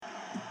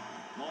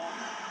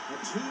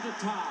2 to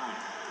tie.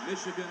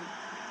 Michigan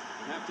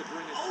would have to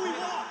bring it.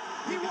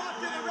 He walked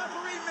it. The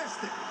referee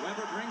missed it.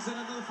 Weber brings it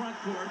into the front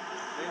court.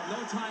 They have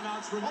no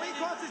timeouts remaining. He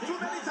causes too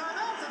many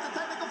timeouts. That's a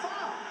technical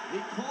foul.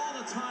 He called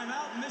a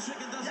timeout.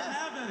 Michigan doesn't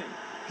have any.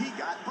 He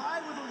got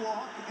by with a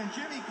walk, and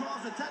Jimmy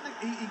calls a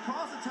he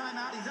calls a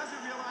timeout. He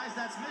doesn't realize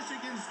that's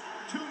Michigan's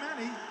too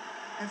many,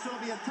 and so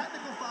it'll be a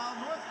technical foul.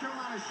 North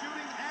Carolina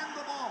shooting and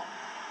the ball.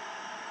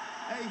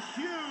 A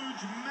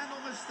huge mental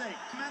mistake.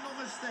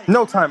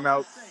 No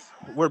timeouts.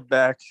 We're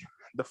back.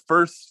 The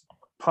first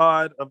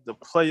pod of the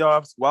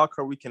playoffs.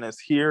 Wildcard weekend is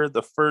here.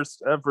 The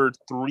first ever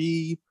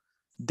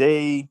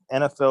 3-day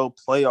NFL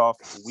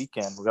playoff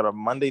weekend. We got a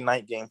Monday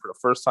night game for the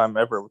first time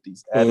ever with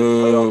these added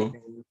playoff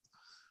games.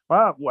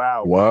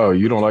 Wow.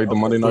 You don't like the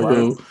Monday night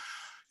game?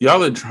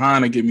 Y'all are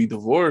trying to get me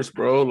divorced,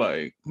 bro.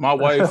 Like, my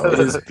wife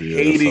is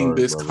hating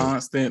this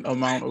constant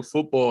amount of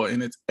football,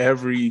 and it's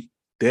every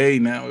day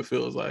now, it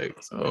feels like.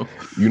 So,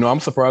 I'm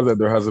surprised that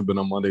there hasn't been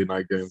a Monday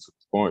night game to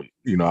this point.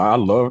 I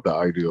love the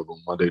idea of a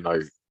Monday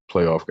night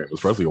playoff game,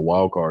 especially a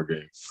wild card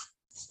game.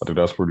 I think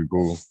that's pretty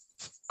cool.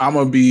 I'm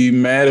gonna be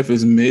mad if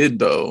it's mid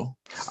though.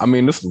 I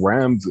mean, this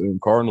Rams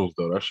and Cardinals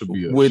though, that should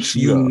be which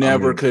you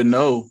never could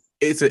know.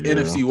 It's an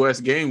NFC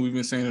West game. We've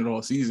been saying it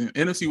all season.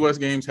 NFC West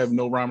games have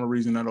no rhyme or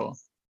reason at all.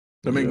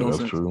 That make no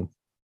sense. True.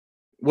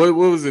 What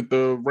was it?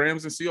 The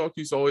Rams and Seahawks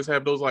used to always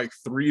have those like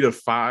 3 to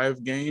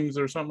 5 games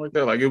or something like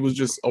that. Like, it was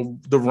just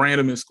the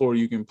randomest score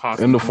you can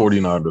possibly. And the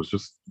 49ers,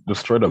 just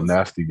straight up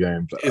nasty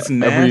games. It's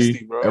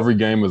nasty, bro. Every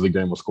game is a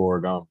game of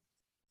scoregami.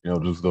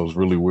 Just those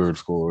really weird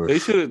scores.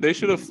 They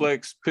should have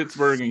flexed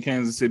Pittsburgh and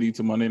Kansas City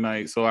to Monday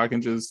night, so I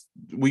can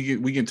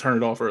we can turn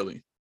it off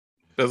early.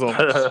 That's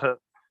all.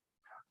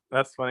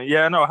 That's funny.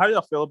 Yeah, no. How do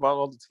y'all feel about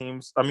all the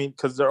teams? I mean,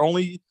 because their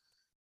only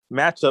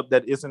matchup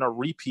that isn't a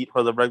repeat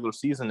for the regular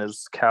season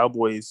is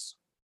Cowboys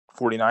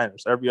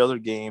 49ers. Every other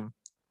game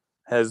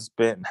has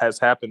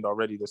happened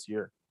already this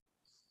year.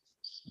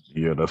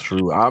 Yeah, that's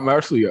true. I'm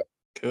actually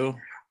cool.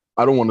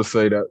 I don't want to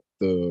say that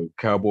the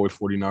Cowboys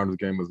 49ers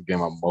game is a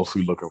game I'm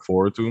mostly looking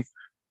forward to.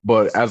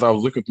 But as I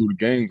was looking through the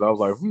games, I was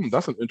like,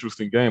 that's an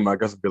interesting game. I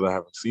guess because I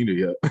haven't seen it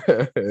yet.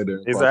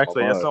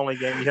 Exactly. That's the only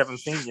game you haven't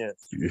seen yet.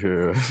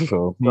 Yeah.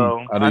 So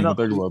I didn't even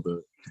think about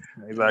that.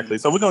 Exactly.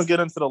 So we're going to get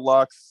into the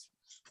locks.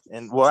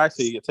 And well,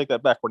 actually, take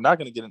that back. We're not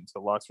going to get into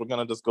the locks. We're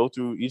going to just go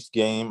through each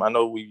game. I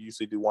know we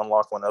usually do one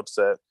lock, one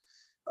upset.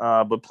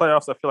 But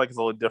playoffs, I feel like it's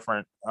a little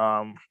different.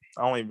 I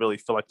only really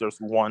feel like there's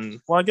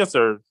one. Well, I guess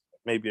there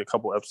may be a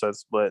couple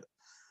upsets, but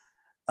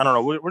I don't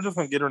know. We're just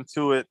going to get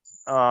into it.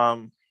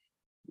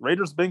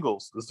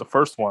 Raiders-Bengals is the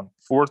first one.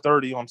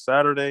 4:30 on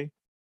Saturday.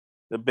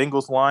 The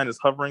Bengals line is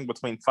hovering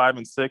between 5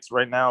 and 6.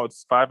 Right now,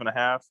 it's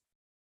 5.5.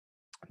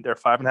 They're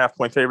 5.5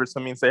 point favorites.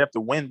 That means they have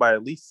to win by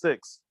at least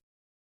 6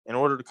 in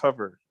order to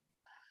cover.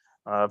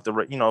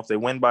 If they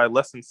win by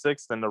less than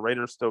 6, then the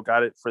Raiders still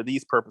got it for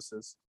these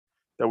purposes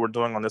that we're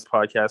doing on this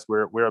podcast.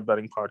 We're a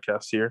betting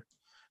podcast here,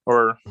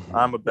 or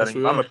I'm a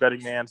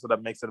betting man, so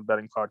that makes it a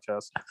betting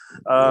podcast.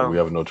 We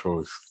have no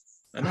choice.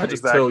 And I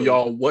just tell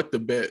y'all what to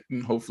bet,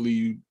 and hopefully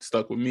you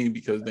stuck with me,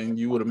 because then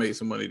you would have made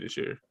some money this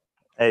year.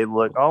 Hey,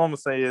 look, all I'm gonna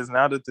say is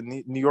now that the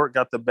New York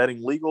got the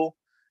betting legal,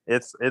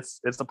 it's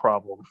a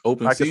problem.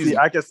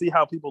 I can see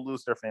how people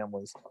lose their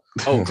families.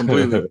 Oh,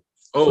 completely.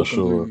 For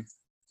sure.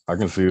 I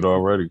can see it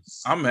already.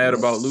 I'm mad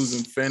about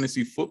losing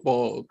fantasy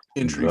football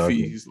entry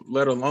fees,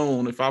 let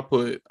alone if I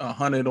put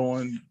 100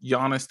 on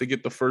Giannis to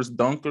get the first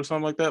dunk or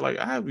something like that. Like,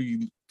 I'd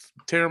be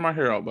tearing my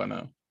hair out by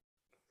now.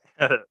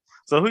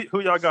 So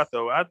who y'all got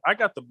though? I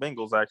got the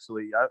Bengals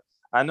actually.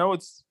 I know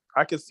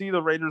I can see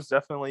the Raiders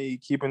definitely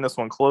keeping this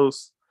one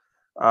close.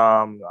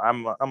 I'm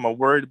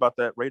worried about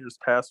that Raiders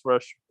pass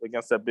rush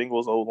against that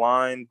Bengals O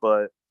line,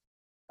 but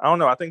I don't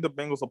know. I think the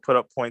Bengals will put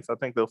up points. I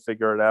think they'll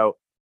figure it out.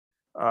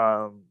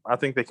 I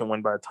think they can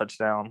win by a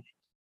touchdown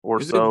or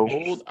so.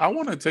 I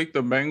want to take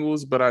the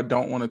Bengals, but I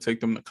don't want to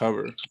take them to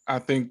cover. I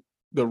think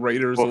the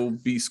Raiders will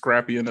be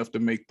scrappy enough to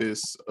make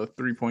this a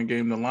 3-point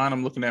game. The line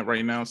I'm looking at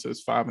right now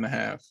says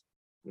 5.5.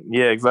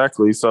 Yeah,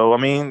 exactly. So, I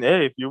mean,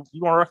 hey, if you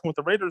want to reckon with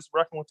the Raiders,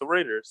 reckon with the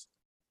Raiders.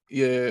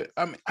 Yeah,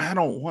 I mean, I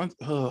don't want.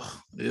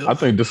 I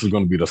think this is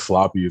going to be the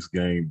sloppiest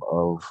game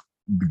of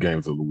the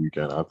games of the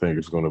weekend. I think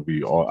it's going to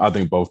be I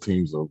think both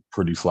teams are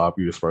pretty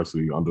sloppy,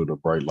 especially under the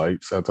bright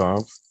lights at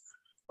times.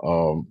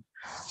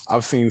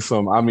 I've seen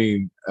some. I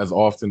mean, as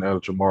often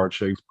as Jamar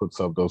Chase puts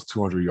up those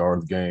 200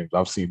 yards games,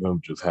 I've seen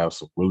him just have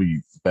some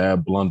really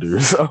bad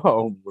blunders.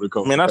 When it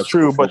comes that's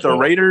true. But the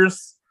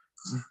Raiders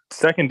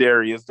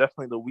secondary is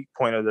definitely the weak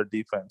point of their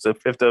defense.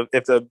 If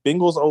the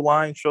Bengals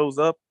O-line shows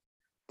up,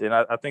 then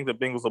I think the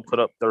Bengals will put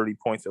up 30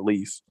 points at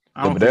least.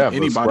 I don't think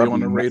anybody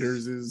on the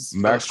Raiders is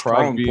Max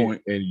Crosby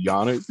and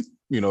Yannick,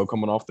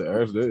 coming off the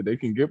edge. They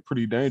can get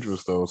pretty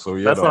dangerous though. So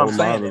yeah, that's what I'm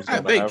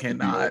saying. They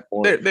cannot.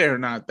 They're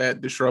not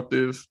that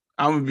disruptive.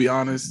 I'm gonna be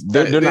honest.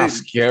 They're not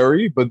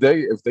scary, but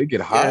if they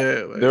get hot,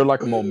 they're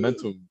like a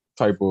momentum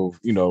type of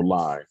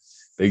line.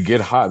 They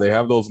get hot. They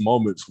have those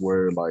moments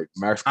where like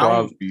Max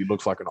Crosby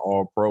looks like an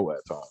all-pro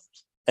at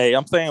times. Hey,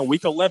 I'm saying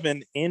week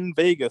 11 in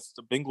Vegas,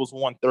 the Bengals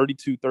won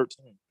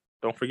 32-13.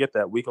 Don't forget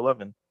that week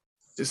 11.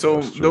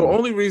 So the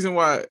only reason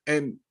why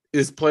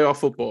is playoff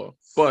football,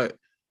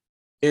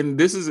 and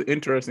this is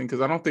interesting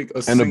because I don't think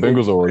the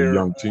Bengals are a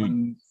young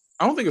team.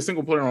 I don't think a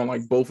single player on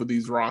like both of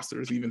these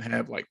rosters even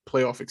have like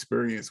playoff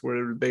experience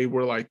where they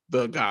were like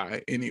the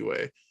guy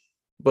anyway.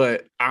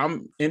 But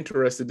I'm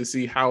interested to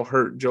see how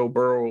hurt Joe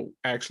Burrow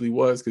actually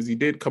was because he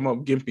did come up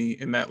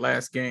gimpy in that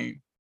last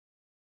game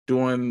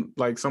doing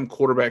like some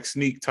quarterback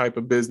sneak type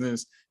of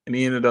business, and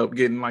he ended up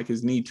getting like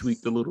his knee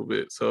tweaked a little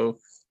bit. So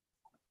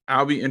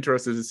I'll be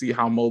interested to see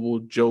how mobile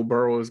Joe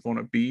Burrow is going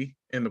to be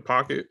in the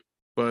pocket.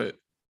 But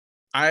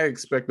I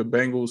expect the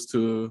Bengals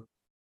to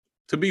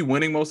be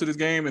winning most of this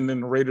game, and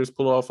then the Raiders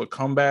pull off a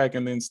comeback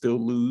and then still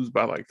lose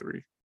by like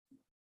 3.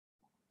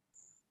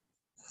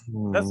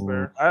 That's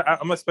fair.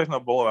 I'm expecting a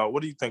blowout.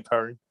 What do you think,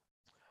 Kyrie?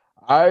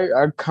 I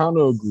kind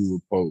of agree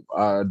with Pope.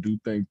 I do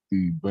think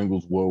the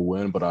Bengals will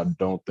win, but I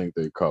don't think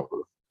they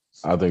cover.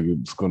 I think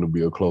it's going to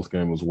be a close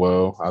game as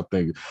well. I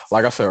think,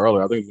 like I said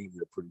earlier, I think it's going to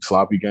be a pretty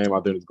sloppy game.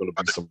 I think it's going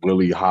to be some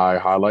really high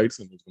highlights,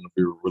 and there's going to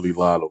be a really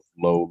lot of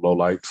low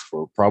lights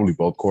for probably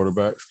both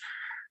quarterbacks.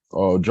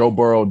 Joe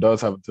Burrow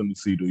does have a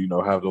tendency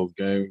to, have those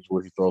games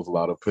where he throws a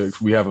lot of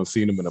picks. We haven't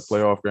seen him in a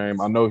playoff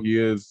game. I know he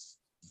is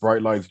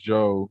bright lights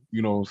Joe,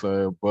 you know what I'm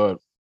saying? But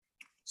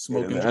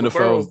Smoking the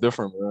NFL is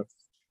different, man.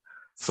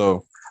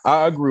 So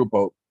I agree with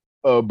both.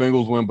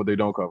 Bengals win, but they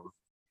don't cover.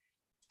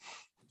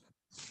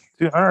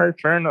 Yeah, all right,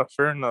 fair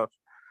enough.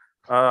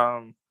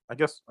 I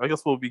guess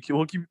we'll be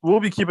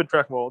keeping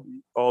track of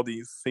all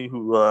these. See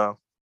who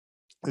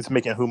is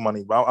making who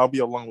money. But I'll be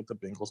along with the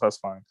Bengals. That's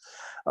fine.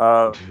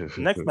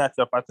 Next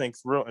matchup I think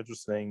is real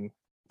interesting.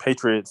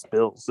 Patriots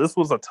Bills. This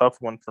was a tough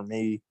one for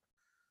me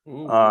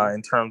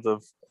in terms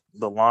of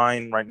the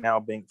line right now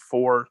being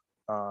 4.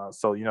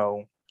 So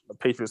the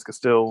Patriots could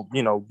still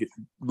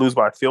lose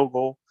by a field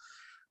goal.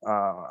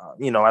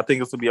 I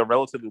think this will be a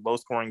relatively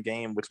low-scoring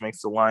game, which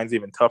makes the lines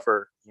even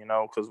tougher.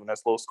 Because when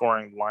that's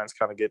low-scoring, the lines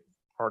kind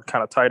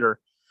of tighter.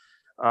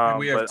 And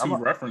we have 2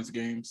 reference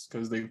games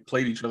because they've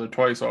played each other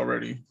twice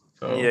already.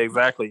 So. Yeah,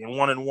 exactly. And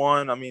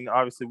 1-1. I mean,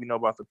 obviously, we know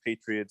about the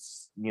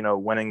Patriots.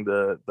 Winning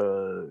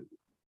the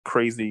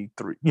crazy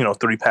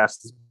 3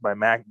 passes by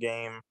Mac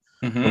game.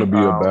 It's going to be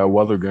a bad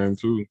weather game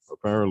too,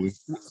 apparently.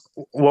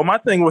 Well, my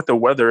thing with the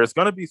weather, it's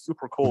going to be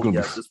super cold.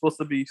 Yes, it's supposed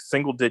to be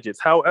single digits.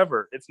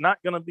 However, it's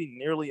not going to be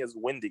nearly as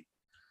windy.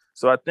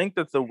 So I think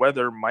that the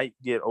weather might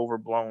get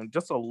overblown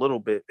just a little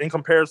bit in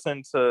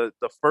comparison to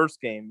the first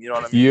game. You know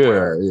what I mean? Yeah.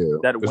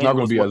 That it's not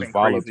going to be as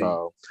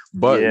volatile.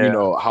 Crazy.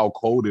 But, how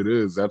cold it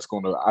is, that's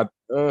going to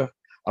 –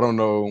 I don't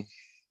know.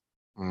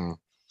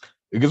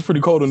 It gets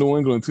pretty cold in New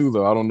England too,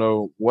 though. I don't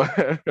know what.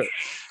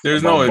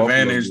 There's no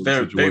advantage.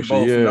 They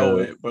both know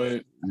it,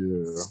 but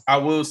I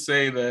will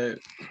say that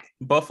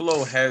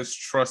Buffalo has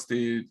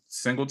trusted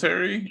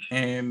Singletary,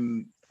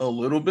 and a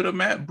little bit of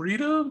Matt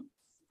Breida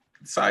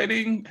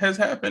sighting has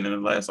happened in the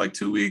last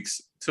 2 weeks,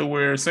 to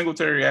where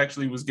Singletary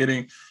actually was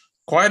getting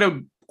quite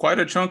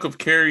a chunk of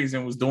carries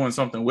and was doing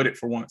something with it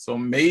for once. So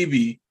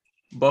maybe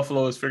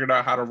Buffalo has figured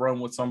out how to run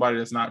with somebody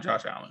that's not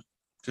Josh Allen.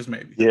 Just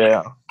maybe.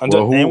 Yeah.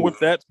 And with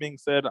that being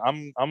said,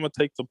 I'm gonna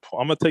take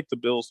the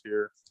Bills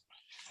here.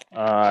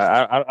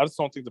 I just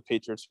don't think the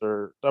Patriots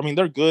are. I mean,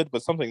 they're good,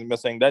 but something's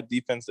missing. That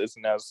defense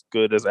isn't as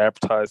good as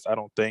advertised, I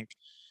don't think.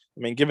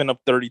 I mean, giving up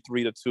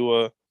 33 to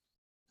Tua,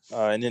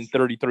 and then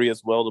 33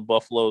 as well to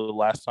Buffalo the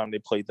last time they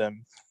played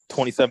them,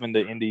 27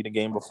 to Indy the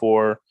game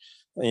before.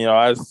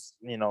 I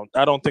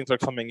don't think they're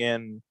coming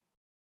in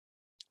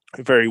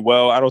very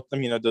well.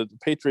 The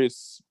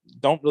Patriots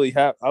don't really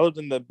have, other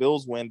than the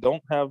Bills win,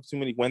 don't have too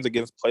many wins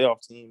against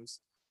playoff teams.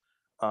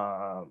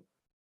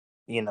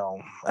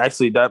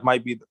 Actually that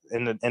might be,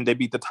 and they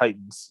beat the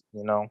Titans,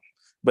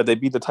 but they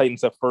beat the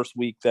Titans that first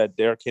week that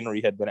Derrick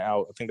Henry had been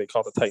out. I think they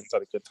caught the Titans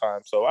at a good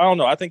time. So I don't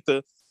know. I think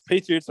the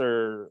Patriots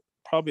are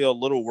probably a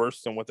little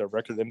worse than what their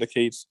record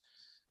indicates.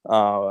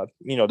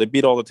 They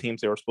beat all the teams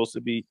they were supposed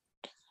to beat,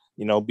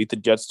 beat the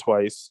Jets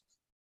twice.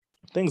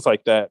 Things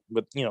like that,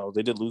 but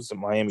they did lose to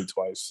Miami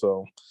twice.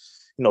 So,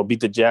 beat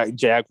the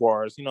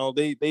Jaguars.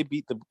 They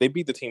beat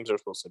the teams they're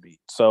supposed to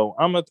beat. So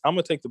I'm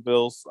gonna take the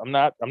Bills. I'm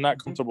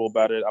not comfortable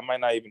about it. I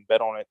might not even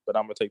bet on it, but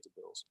I'm gonna take the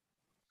Bills.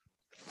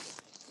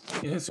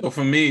 Yeah. So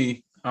for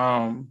me,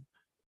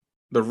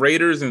 the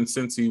Raiders and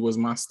Cincy was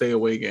my stay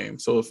away game.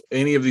 So if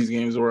any of these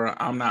games were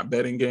I'm not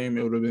betting game,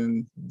 it would have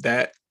been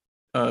that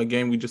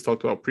game we just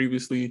talked about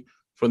previously.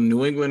 For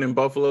New England and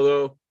Buffalo,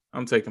 though,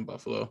 I'm taking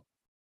Buffalo.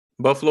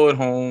 Buffalo at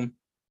home.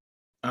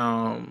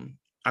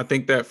 I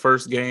think that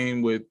first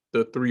game with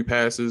the 3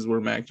 passes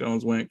where Mac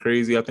Jones went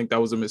crazy, I think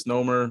that was a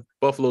misnomer.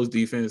 Buffalo's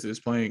defense is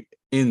playing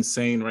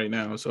insane right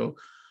now. So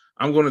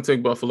I'm going to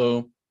take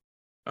Buffalo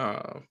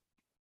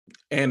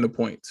and the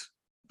points.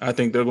 I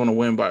think they're going to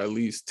win by at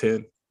least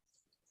 10.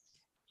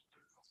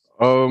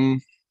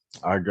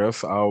 I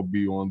guess I'll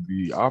be on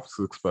the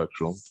opposite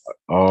spectrum.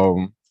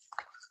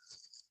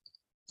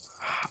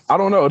 I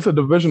don't know. It's a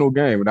divisional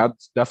game, and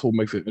that's what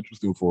makes it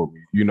interesting for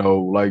me.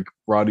 Like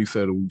Roddy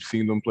said, we've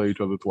seen them play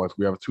each other twice.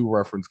 We have 2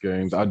 reference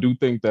games. I do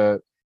think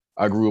that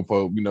I grew up,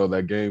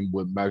 that game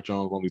with Mac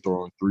Jones only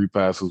throwing 3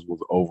 passes was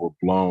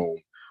overblown.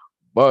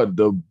 But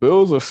the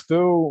Bills are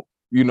still,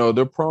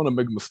 they're prone to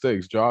make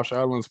mistakes. Josh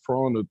Allen's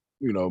prone to,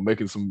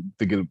 making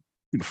to get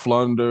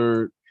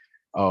flundered.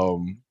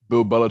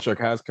 Bill Belichick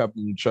has kept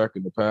him in check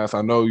in the past.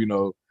 I know,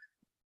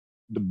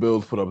 the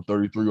Bills put up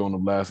 33 on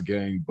them last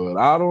game, but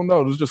I don't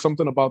know. There's just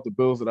something about the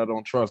Bills that I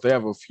don't trust. They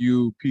have a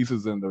few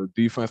pieces in their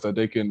defense that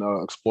they can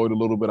exploit a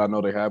little bit. I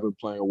know they have been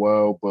playing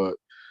well, but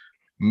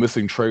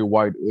missing Trey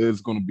White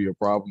is going to be a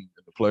problem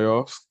in the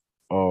playoffs.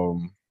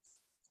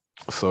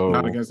 So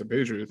not against the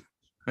Patriots,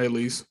 at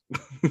least.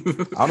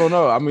 I don't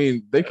know. I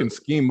mean, they can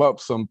scheme up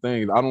some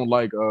things. I don't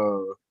like.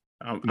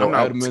 I'm not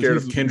Edmonds, scared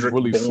of Kendrick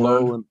really Bourne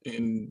slow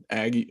in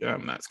Aggie.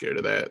 I'm not scared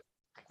of that.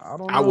 I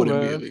don't know. I wouldn't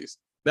man. be, at least.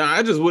 No,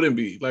 I just wouldn't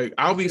be. Like,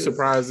 I'll be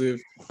surprised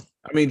if.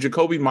 I mean,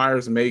 Jacoby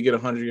Myers may get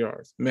 100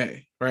 yards,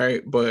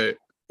 right? But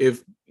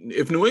if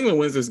New England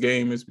wins this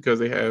game, it's because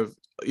they have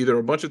either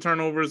a bunch of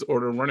turnovers or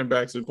the running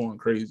backs are going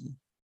crazy.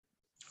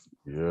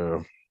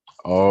 Yeah.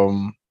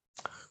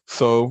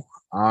 So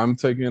I'm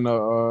taking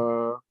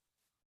the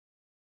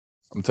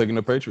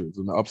Patriots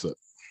in the upset.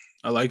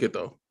 I like it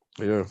though.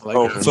 Yeah.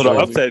 So the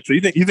upset. So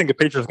you think the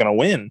Patriots are going to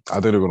win? I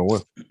think they're going to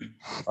win.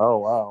 Oh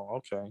wow.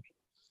 Okay.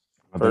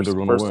 I think they're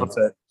going to win.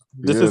 Upset.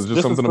 This is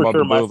just something about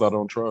the Bills I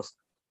don't trust.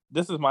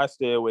 This is my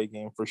stay away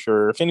game for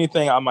sure. If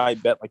anything, I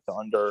might bet like the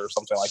under or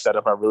something like that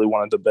if I really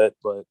wanted to bet,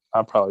 but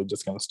I'm probably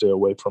just going to stay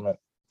away from it.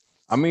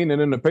 I mean, and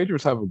then the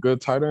Patriots have a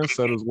good tight end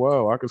set as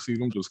well. I could see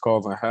them just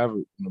causing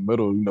havoc in the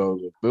middle.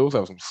 The Bills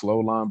have some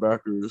slow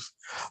linebackers.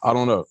 I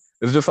don't know.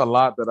 It's just a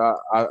lot that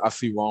I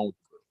see wrong with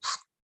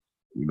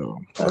the Bills.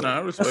 So. No, I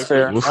respect That's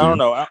fair. We'll I don't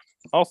know. I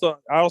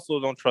also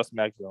don't trust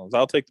Mac Jones.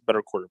 I'll take the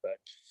better quarterback.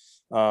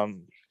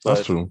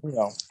 That's true.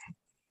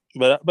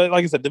 But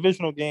like I said,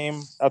 divisional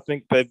game. I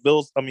think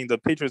the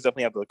Patriots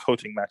definitely have the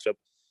coaching matchup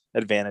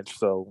advantage.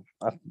 So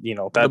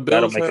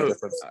that'll make a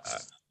difference.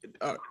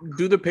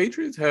 Do the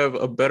Patriots have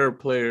a better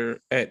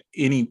player at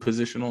any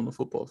position on the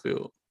football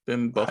field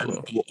than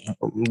Buffalo?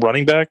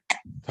 Running back,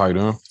 tight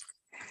end.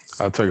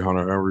 I'd take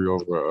Hunter Henry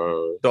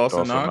over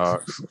Dawson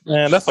Knox.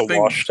 Man, that's a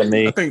wash to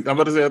me. I think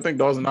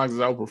Dawson Knox has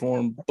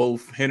outperformed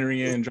both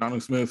Henry and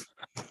Jonnu Smith.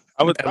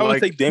 I would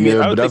take Damien.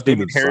 I would take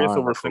Damien Harris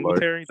over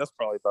Singletary. That's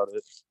probably about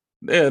it.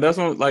 Yeah, that's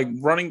what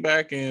running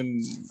back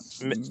and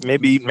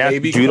maybe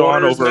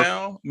Judon over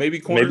now. Maybe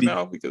corners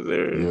now because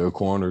they're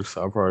corners.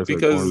 I'll probably say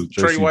because corners.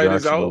 Trey White Jackson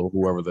is out.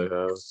 Whoever they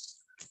have.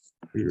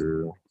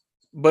 Yeah.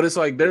 But it's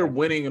like they're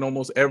winning in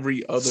almost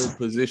every other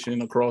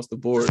position across the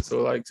board.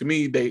 So to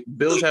me,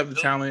 Bills have the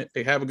talent,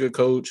 they have a good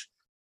coach,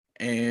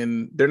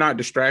 and they're not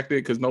distracted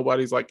because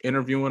nobody's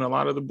interviewing a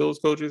lot of the Bills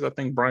coaches. I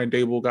think Brian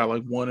Daboll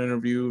got one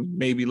interview,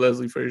 maybe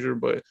Leslie Frazier,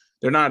 but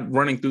they're not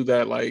running through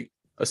that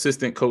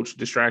assistant coach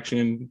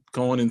distraction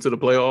going into the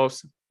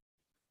playoffs.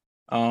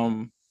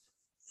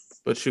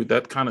 But shoot,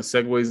 that kind of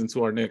segues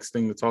into our next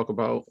thing to talk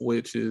about,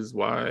 which is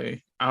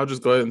why I'll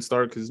just go ahead and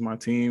start because it's my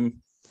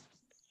team.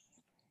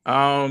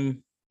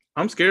 I'm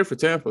scared for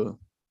Tampa. I'm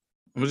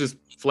gonna just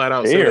flat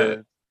out say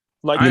that.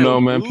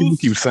 Man, people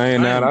keep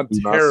saying that. I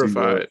do terrified.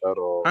 Not see that at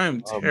all. I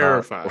am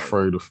terrified. I'm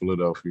afraid of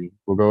Philadelphia.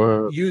 Well, go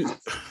ahead.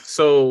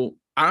 So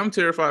I'm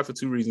terrified for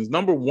 2 reasons.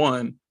 Number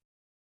one,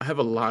 I have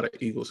a lot of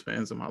Eagles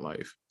fans in my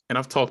life. And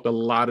I've talked a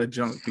lot of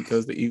junk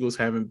because the Eagles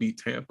haven't beat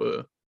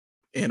Tampa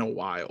in a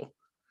while.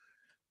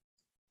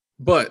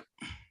 But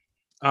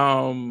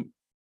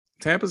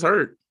Tampa's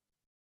hurt.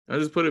 I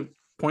just put it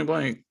point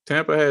blank.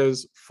 Tampa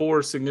has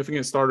 4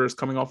 significant starters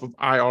coming off of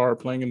IR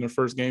playing in their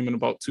first game in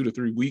about 2 to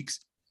 3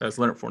 weeks. That's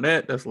Leonard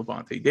Fournette. That's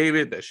Levante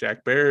David. That's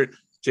Shaq Barrett.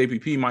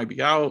 JPP might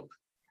be out.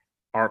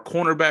 Our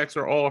cornerbacks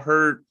are all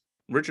hurt.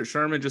 Richard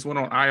Sherman just went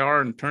on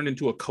IR and turned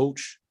into a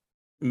coach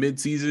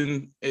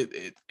mid-season.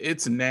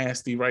 It's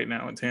nasty right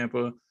now in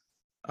Tampa.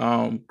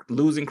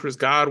 Losing Chris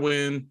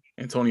Godwin,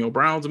 Antonio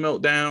Brown's a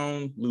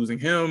meltdown. Losing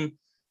him,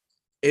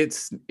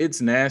 it's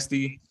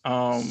nasty.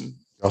 Y'all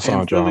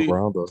saw John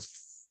Brown though.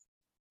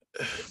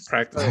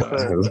 Practice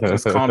squad.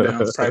 Just calm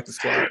down. Practice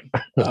squad.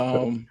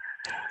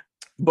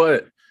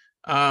 But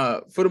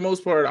for the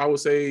most part, I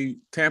would say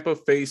Tampa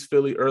faced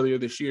Philly earlier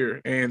this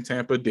year, and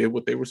Tampa did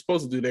what they were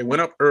supposed to do. They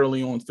went up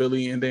early on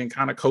Philly and then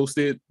kind of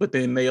coasted, but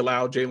then they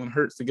allowed Jalen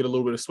Hurts to get a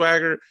little bit of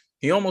swagger.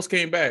 He almost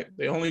came back.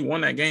 They only won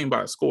that game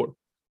by a score.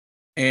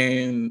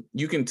 And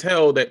you can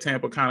tell that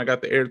Tampa kind of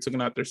got the air taken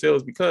out their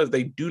sails because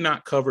they do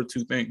not cover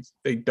 2 things.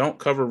 They don't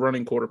cover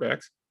running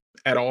quarterbacks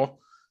at all,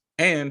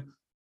 and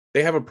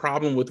they have a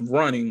problem with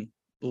running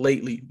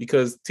lately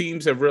because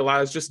teams have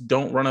realized just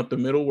don't run up the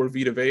middle where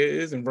Vita Vea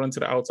is and run to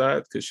the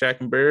outside because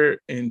Shaq and Barrett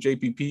and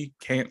JPP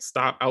can't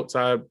stop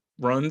outside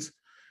runs.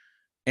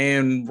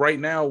 And right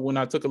now, when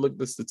I took a look at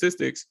the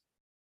statistics,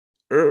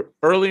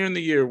 earlier in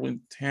the year when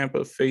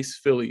Tampa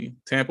faced Philly,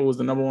 Tampa was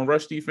the number 1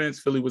 rush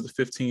defense. Philly was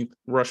the 15th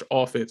rush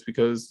offense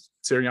because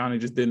Sirianni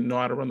just didn't know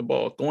how to run the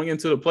ball. Going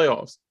into the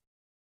playoffs,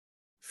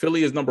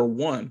 Philly is number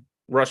 1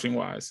 rushing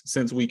wise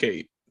since week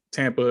 8.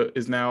 Tampa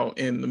is now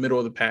in the middle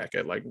of the pack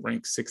at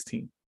rank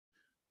 16.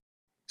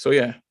 So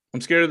yeah,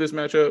 I'm scared of this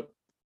matchup.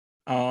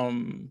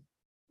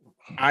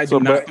 I do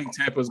not think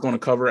Tampa is going to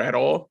cover at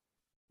all.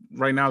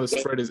 Right now, the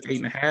spread is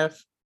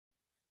 8.5.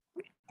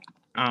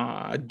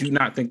 I do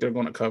not think they're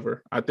going to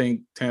cover. I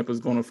think Tampa is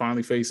going to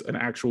finally face an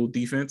actual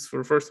defense for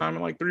the first time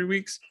in like 3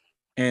 weeks,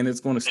 and it's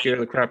going to scare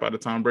the crap out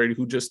of Tom Brady,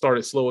 who just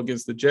started slow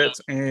against the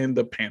Jets and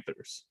the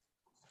Panthers.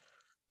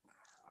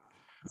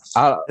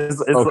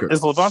 Is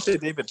Lavonte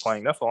David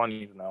playing? That's all I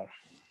need to know.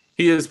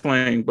 He is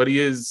playing, but he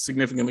is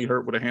significantly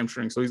hurt with a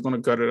hamstring, so he's going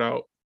to gut it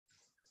out.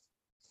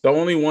 The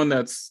only one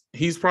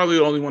he's probably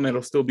the only one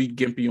that'll still be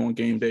gimpy on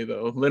game day,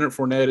 though. Leonard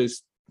Fournette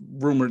is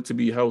rumored to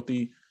be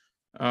healthy.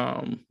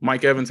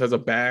 Mike Evans has a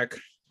back,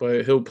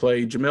 but he'll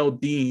play. Jamel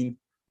Dean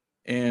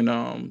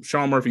and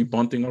Sean Murphy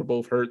Bunting are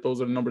both hurt. Those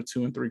are the number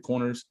 2 and 3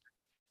 corners.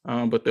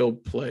 But they'll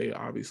play,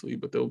 obviously,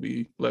 but they'll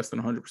be less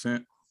than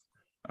 100%.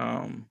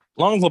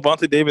 As long as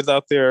Lavonte David's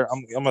out there,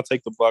 I'm gonna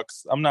take the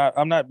Bucks. I'm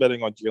not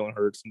betting on Jalen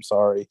Hurts. I'm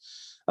sorry.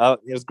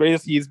 As great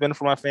as he's been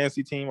for my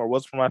fantasy team, or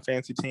was for my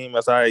fantasy team,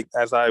 as I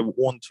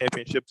won the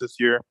championship this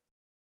year,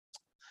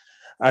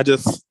 I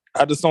just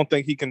don't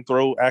think he can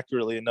throw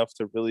accurately enough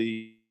to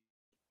really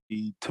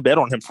to bet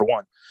on him for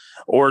one,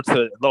 or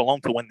to let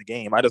alone to win the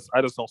game. I just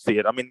don't see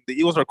it. I mean, the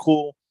Eagles are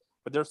cool,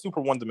 but they're super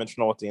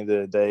one-dimensional at the end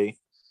of the day.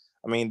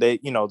 I mean, the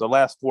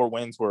last 4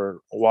 wins were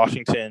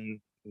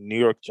Washington, New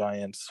York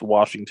Giants,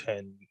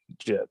 Washington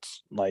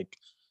Jets. Like,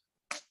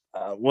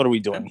 what are we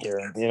doing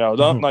here?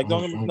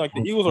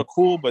 The Eagles are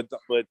cool, but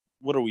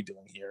what are we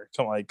doing here?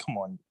 Come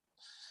on.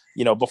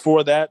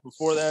 Before that,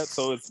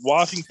 so it's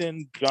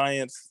Washington,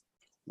 Giants,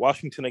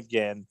 Washington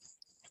again,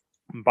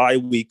 bye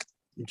week,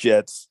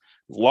 Jets,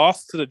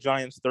 lost to the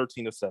Giants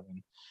 13-7.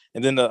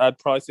 And then I'd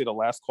probably say the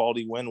last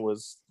quality win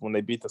was when they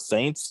beat the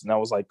Saints, and that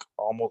was like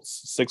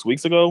almost 6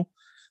 weeks ago.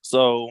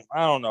 So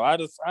I don't know. I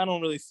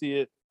don't really see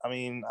it. I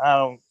mean,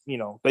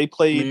 they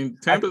played. I mean,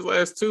 Tampa's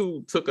last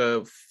 2 took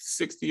a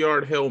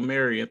 60-yard Hail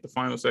Mary at the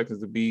final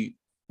seconds to beat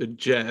the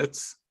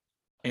Jets.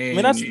 And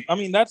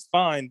that's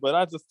fine, but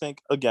I just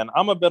think, again,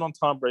 I'm a bet on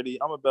Tom Brady.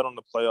 I'm a bet on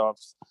the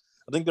playoffs.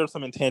 I think there's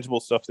some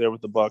intangible stuff there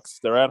with the Bucks.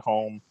 They're at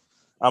home.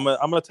 I'm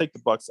gonna take the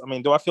Bucks. I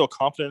mean, do I feel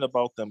confident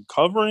about them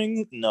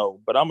covering? No,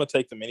 but I'm gonna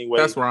take them anyway.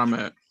 That's where I'm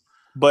at.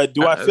 But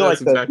do I feel like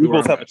the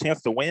Eagles have a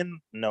chance to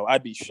win? No,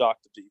 I'd be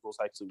shocked if the Eagles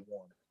actually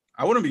won.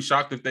 I wouldn't be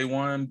shocked if they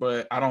won,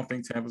 but I don't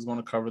think Tampa's going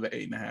to cover the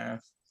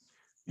 8.5.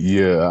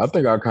 Yeah, I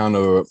think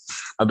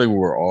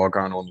we're all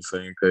kind of on the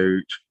same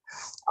page.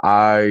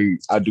 I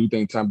do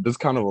think Tampa. This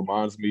kind of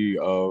reminds me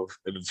of,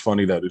 and it's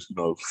funny that it's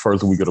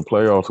first week of the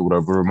playoffs or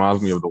whatever. It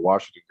reminds me of the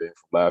Washington game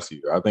from last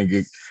year. I think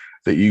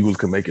the Eagles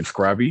can make it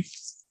scrappy,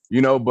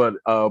 But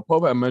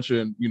Pope had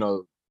mentioned,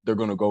 they're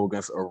going to go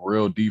against a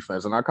real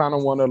defense, and I kind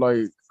of want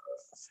to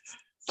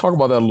talk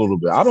about that a little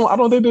bit. I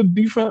don't think the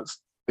defense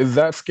is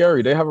that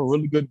scary. They have a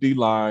really good D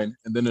line,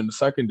 and then in the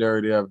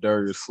secondary they have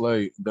Darius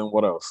Slay. Then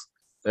what else?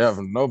 They have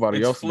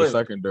nobody else in the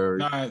secondary.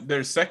 Nah,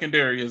 their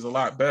secondary is a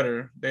lot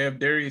better. They have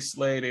Darius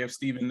Slay, they have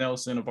Steven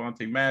Nelson,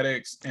 Avonte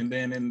Maddox, and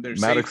then in their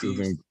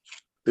safeties,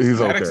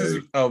 Maddox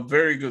is a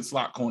very good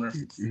slot corner.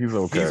 He's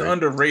okay. He's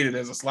underrated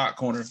as a slot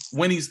corner.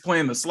 When he's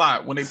playing the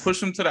slot, when they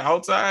push him to the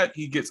outside,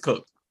 he gets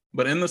cooked.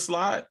 But in the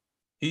slot,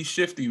 he's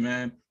shifty,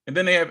 man. And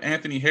then they have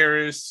Anthony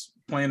Harris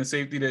playing the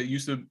safety that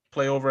used to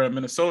play over at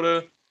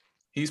Minnesota.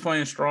 He's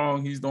playing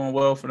strong. He's doing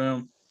well for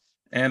them.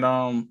 And,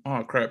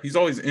 he's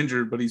always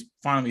injured, but he's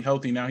finally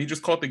healthy now. He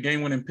just caught the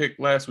game-winning pick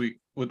last week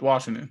with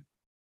Washington.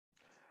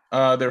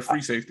 Their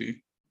free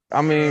safety.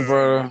 I mean,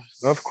 bro,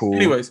 that's cool.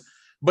 Anyways,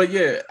 but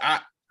yeah,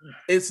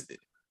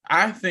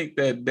 I think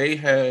that they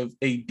have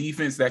a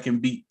defense that can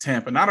beat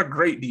Tampa. Not a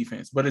great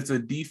defense, but it's a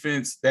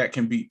defense that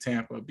can beat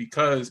Tampa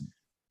because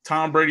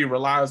Tom Brady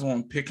relies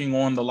on picking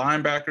on the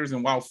linebackers,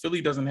 and while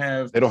Philly doesn't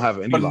have, they don't have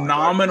any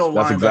phenomenal linebackers.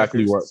 That's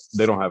exactly what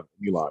they don't have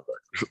any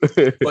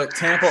linebackers. But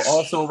Tampa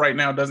also right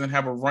now doesn't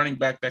have a running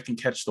back that can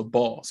catch the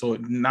ball, so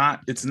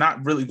it's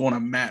not really going to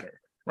matter,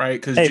 right?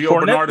 Because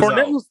Gio Bernard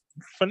is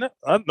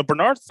out.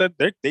 Bernard said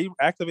they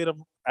activated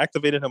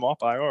him off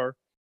IR.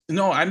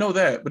 No, I know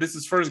that, but it's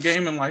his first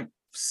game in like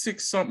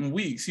 6-something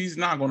weeks. He's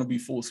not going to be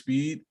full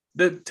speed.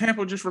 The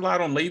Tampa just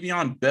relied on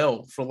Le'Veon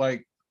Bell for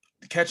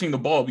catching the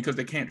ball because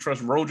they can't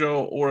trust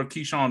Rojo or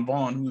Keyshawn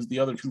Vaughn, who's the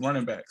other 2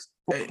 running backs.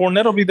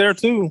 Fournette will be there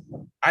too.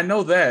 I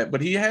know that,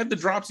 but he had the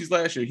dropsies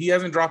last year. He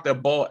hasn't dropped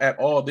that ball at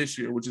all this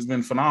year, which has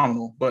been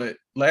phenomenal. But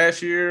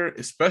last year,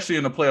 especially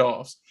in the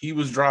playoffs, he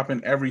was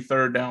dropping every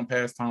third down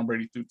pass Tom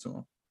Brady threw to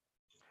him.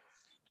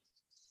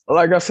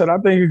 Like I said, I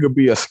think it could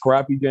be a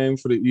scrappy game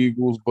for the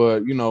Eagles,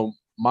 but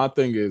my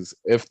thing is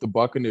if the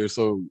Buccaneers,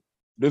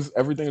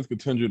 everything is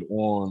contingent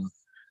on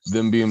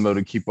them being able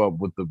to keep up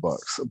with the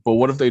Bucks. But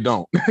what if they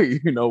don't?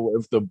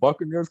 If the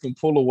Buccaneers can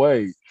pull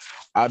away,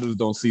 I just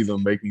don't see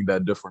them making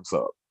that difference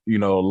up. That's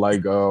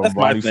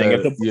my thing.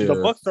 Said, if the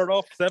Bucks start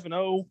off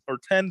 7-0 or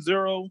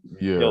 10-0,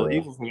 the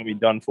Eagles are going to be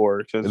done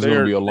for. It's going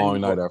to be a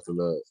long night after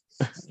that.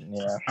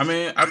 Yeah. I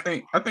mean, I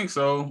think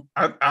so.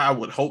 I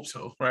would hope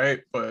so,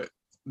 right? But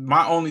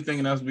my only thing,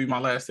 and that's be my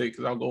last take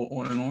because I'll go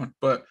on and on.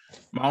 But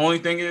my only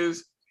thing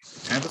is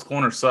Tampa's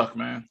corners suck,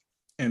 man.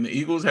 and the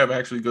Eagles have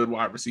actually good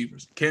wide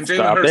receivers. Can Jalen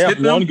Stop. Hurts They hit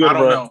have them? one good I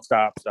don't know.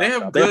 Stop. They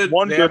have They have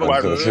one They good have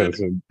wide a receiver.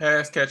 good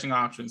pass catching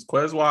options.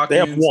 Quez Watkins.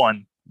 They have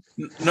one.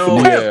 No,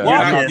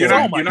 Yeah, you're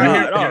oh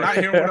not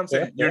hearing what I'm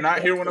saying. You're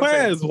not hearing what I'm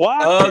saying. Quez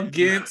Watkins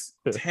Against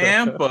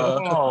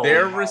Tampa,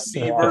 their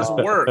receivers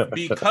work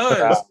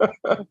because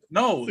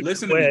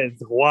listen to me. Quez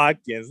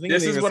Watkins.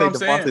 This is what I'm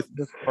saying.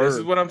 This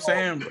is what I'm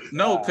saying.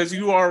 No, because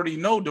you already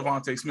know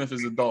Devontae Smith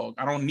is a dog.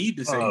 I don't need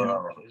to say him.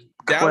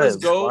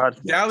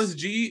 Dallas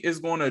G is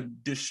going to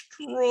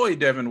destroy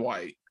Devin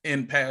White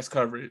in pass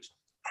coverage.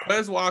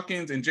 Quez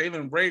Watkins and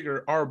Jalen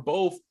Reagor are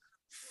both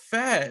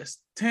fast.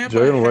 Tampa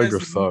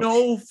has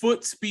no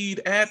foot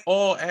speed at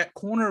all at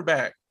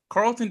cornerback.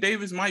 Carlton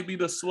Davis might be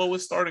the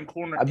slowest starting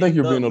corner. I think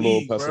you're being a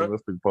little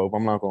pessimistic, Pope.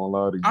 I'm not gonna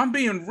lie to you. I'm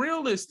being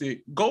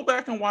realistic. Go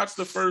back and watch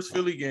the first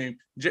Philly game.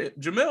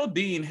 Jamel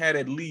Dean had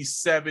at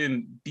least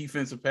 7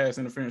 defensive pass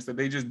interference that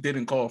they just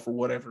didn't call for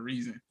whatever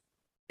reason.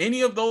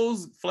 Any of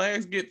those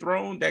flags get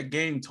thrown, that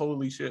game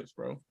totally shifts,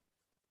 bro.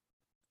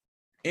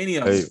 Any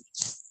of them.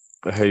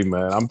 Hey,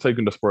 man, I'm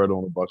taking the spread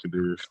on the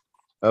Buccaneers.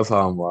 That's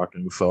how I'm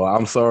rocking. So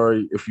I'm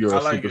sorry if you're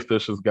a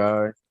superstitious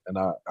guy, and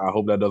I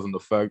hope that doesn't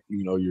affect,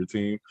 your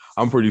team.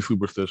 I'm pretty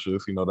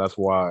superstitious. That's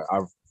why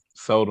I've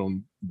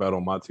seldom bet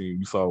on my team.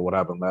 You saw what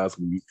happened last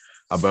week.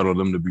 I bet on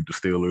them to beat the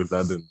Steelers.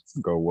 That didn't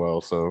go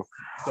well. So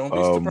don't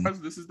be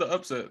surprised. This is the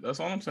upset. That's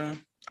all I'm saying.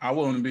 I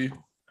wouldn't be.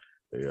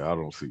 Yeah, I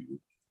don't see it.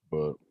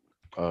 But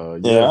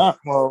yeah.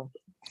 Well,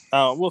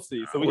 we'll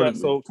see.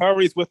 So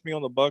Kyrie's with me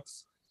on the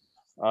Bucks.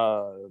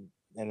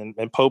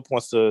 And Pope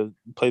wants to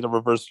play the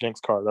reverse jinx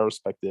card. I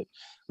respect it.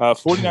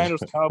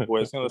 49ers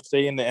Cowboys going to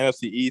stay in the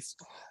NFC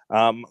East.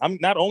 I'm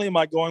not only am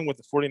I going with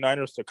the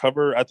 49ers to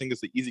cover, I think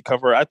it's an easy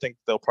cover. I think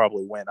they'll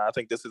probably win. I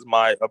think this is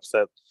my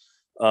upset.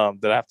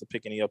 That I have to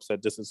pick any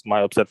upset. This is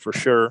my upset for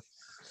sure.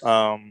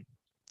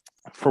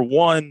 For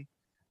one,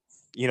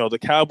 the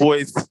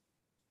Cowboys.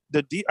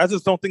 I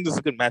just don't think this is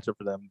a good matchup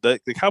for them. The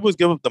Cowboys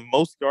give up the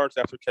most yards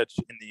after catch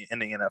in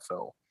the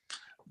NFL.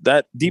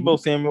 That Deebo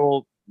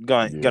Samuel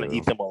gonna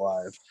eat them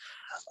alive.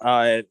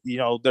 Their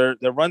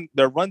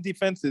run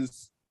defense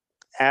is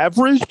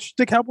average.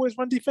 The Cowboys'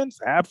 run defense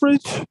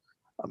average,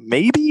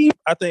 maybe.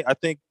 I think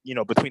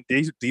between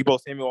Deebo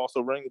Samuel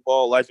also running the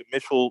ball, Elijah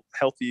Mitchell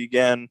healthy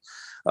again.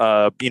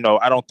 I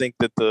don't think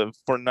that the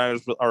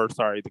Cowboys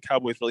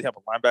really have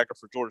a linebacker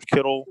for George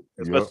Kittle,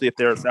 especially if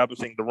they're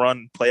establishing the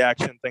run, play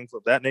action, things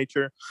of that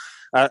nature.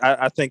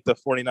 I think the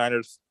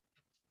 49ers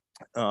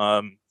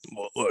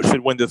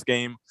should win this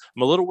game.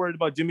 I'm a little worried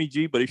about Jimmy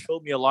G, but he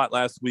showed me a lot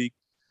last week,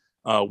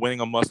 winning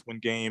a must-win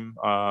game,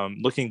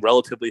 looking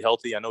relatively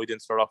healthy. I know he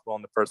didn't start off well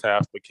in the first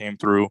half, but came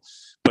through.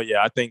 But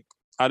yeah,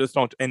 I just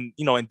don't, and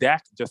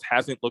Dak just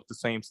hasn't looked the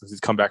same since he's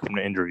come back from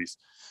the injuries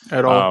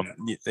at all.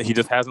 He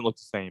just hasn't looked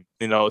the same,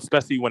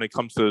 especially when it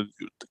comes to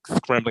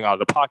scrambling out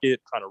of the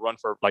pocket, trying to run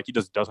he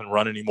just doesn't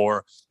run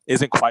anymore.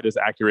 Isn't quite as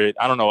accurate.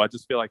 I don't know. I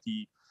just feel like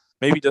he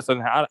maybe just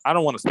doesn't. I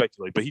don't want to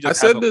speculate, but he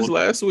just. I said this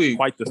last week.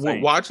 Quite the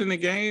same. Watching the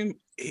game,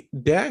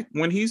 Dak,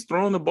 when he's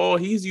throwing the ball,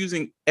 he's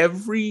using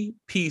every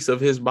piece of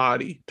his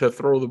body to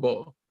throw the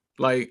ball.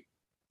 Like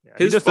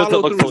his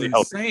follow through is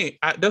insane.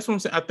 That's what I'm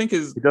saying. I think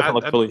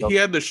he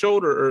had the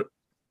shoulder or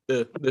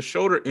the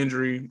shoulder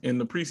injury in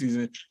the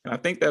preseason, and I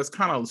think that's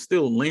kind of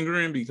still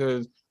lingering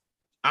because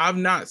I've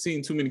not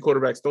seen too many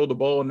quarterbacks throw the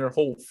ball and their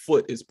whole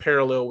foot is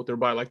parallel with their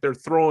body. Like they're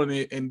throwing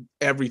it and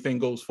everything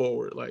goes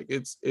forward. Like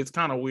it's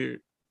kind of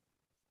weird.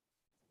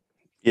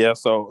 Yeah,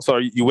 so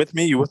are you with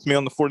me? You with me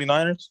on the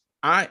 49ers?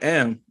 I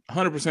am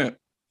 100%.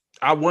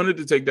 I wanted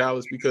to take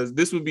Dallas because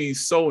this would be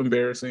so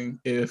embarrassing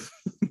if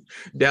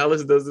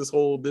Dallas does this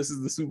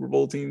is the Super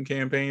Bowl team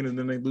campaign and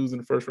then they lose in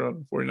the first round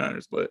of the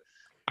 49ers. But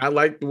I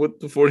like what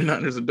the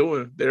 49ers are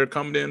doing. They're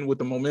coming in with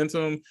the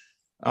momentum.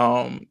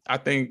 I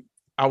think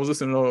I was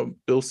listening to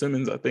Bill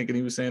Simmons, I think, and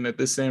he was saying that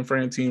this San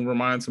Fran team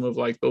reminds him of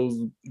like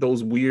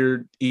those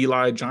weird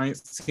Eli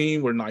Giants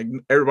team where like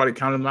everybody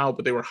counted them out,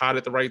 but they were hot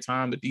at the right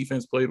time. The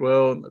defense played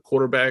well, and the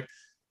quarterback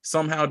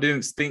somehow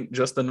didn't stink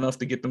just enough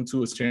to get them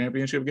to a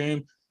championship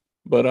game.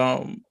 But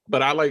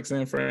I like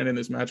San Fran in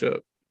this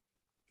matchup.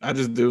 I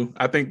just do.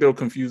 I think they'll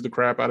confuse the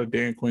crap out of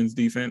Dan Quinn's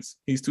defense.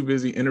 He's too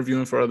busy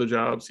interviewing for other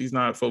jobs. He's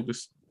not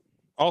focused.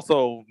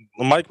 Also,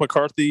 Mike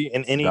McCarthy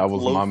in any that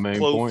was my main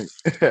point.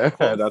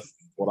 That's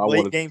what I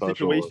wanted game to touch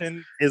situation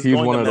on. is he's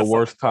going one to of the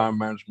worst time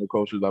management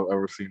coaches I've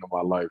ever seen in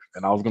my life.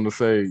 And I was going to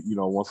say,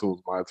 once it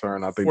was my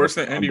turn, I think worse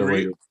than Andy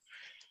Reid.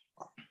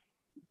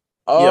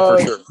 Yeah,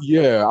 for sure.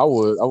 Yeah, I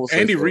would.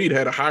 Andy Reid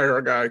had to hire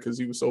a guy because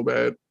he was so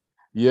bad.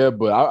 Yeah,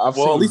 but I've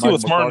seen at least Mike he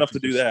was smart enough McCarthy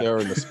to do that. Stare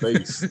in the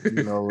space,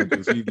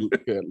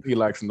 he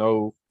lacks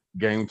no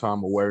game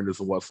time awareness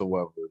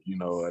whatsoever.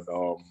 And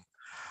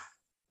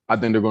I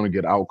think they're going to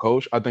get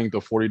out-coached. I think the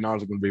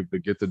 49ers are going to be able to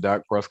get to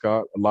Dak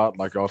Prescott a lot.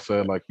 Like y'all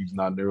said, like he's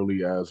not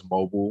nearly as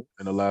mobile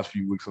in the last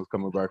few weeks since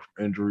coming back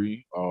from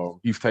injury.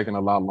 He's taking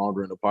a lot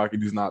longer in the pocket.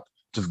 He's not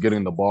just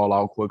getting the ball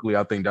out quickly.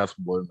 I think that's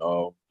when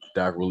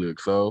Dak really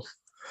excels.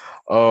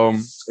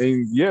 And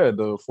yeah,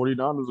 the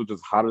 49ers are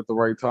just hot at the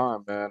right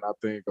time, man. I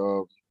think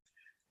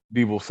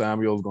Deebo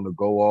Samuel is going to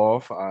go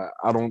off.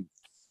 I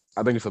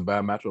think it's a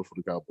bad matchup for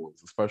the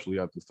Cowboys, especially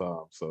at this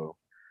time. So,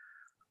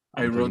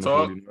 hey, real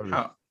talk.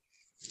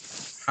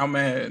 How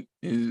mad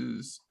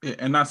is,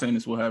 and not saying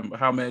this will happen, but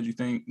how mad you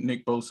think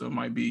Nick Bosa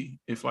might be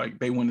if like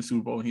they win the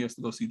Super Bowl and he has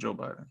to go see Joe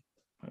Biden?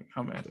 Like,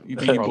 how mad? You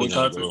think he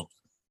boycotts it?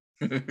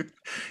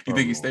 You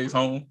think he stays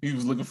home? He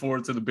was looking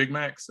forward to the Big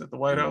Macs at the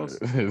White House.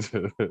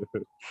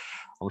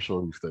 I'm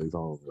sure he stays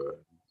home,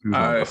 but he's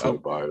not going to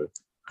sit by it.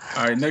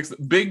 All right, next,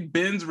 Big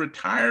Ben's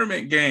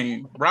retirement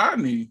game.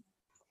 Rodney.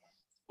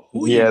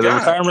 The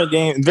retirement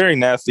game, very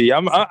nasty.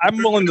 I'm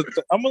willing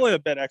to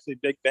bet actually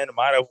Big Ben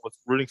might have was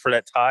rooting for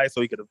that tie so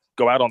he could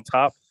go out on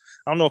top.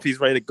 I don't know if he's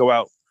ready to go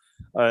out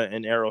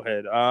in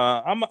Arrowhead.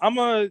 I'm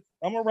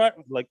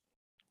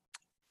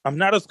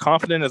not as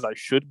confident as I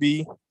should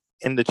be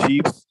in the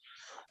Chiefs.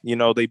 You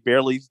know, they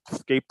barely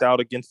escaped out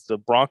against the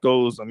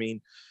Broncos. I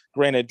mean,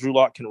 granted, Drew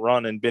Lock can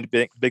run and Big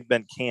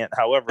Ben can't.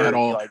 However,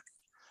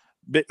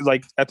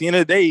 like at the end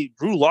of the day,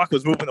 Drew Lock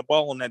was moving the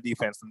ball on that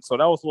defense, and so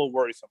that was a little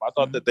worrisome. I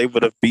thought that they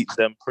would have beat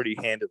them pretty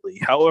handedly.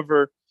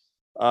 However,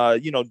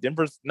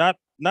 Denver's not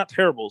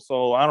terrible,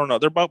 so I don't know.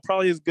 They're about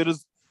probably as good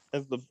as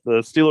the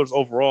Steelers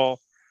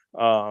overall.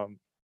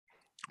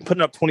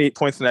 Putting up 28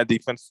 points in that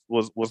defense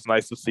was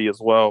nice to see as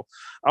well.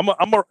 I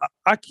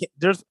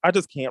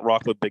just can't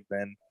rock with Big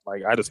Ben.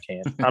 Like, I just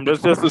can't.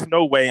 There's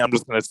no way I'm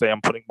just gonna say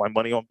I'm putting my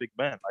money on Big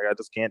Ben. Like, I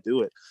just can't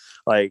do it.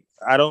 Like,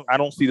 I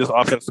don't see this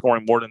offense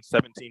scoring more than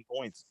 17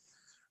 points.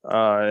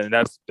 And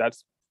that's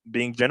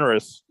being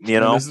generous, you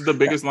know. And this is the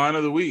biggest line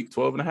of the week,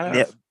 12.5.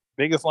 Yeah,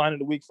 biggest line of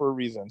the week for a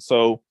reason.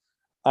 So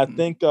I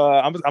think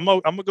I'm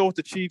gonna go with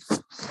the Chiefs.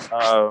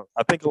 I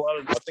think a lot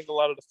of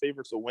the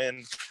favorites will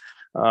win.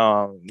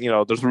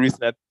 There's a reason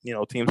that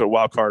teams are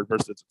wild card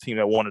versus a team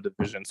that won a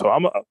division. So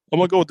I'm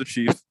gonna go with the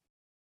Chiefs.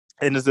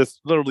 And is this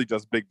literally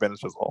just Big Ben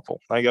is just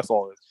awful? I guess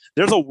all it is.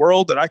 There's a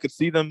world that I could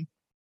see them,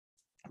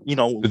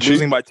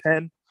 losing by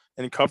 10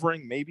 and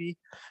covering maybe.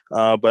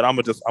 But I'm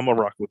gonna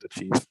rock with the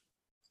Chiefs.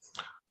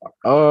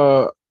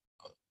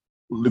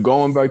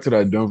 Going back to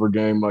that Denver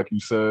game, like you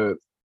said,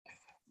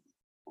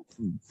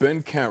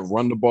 Ben can't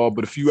run the ball,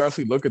 but if you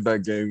actually look at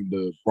that game,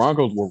 the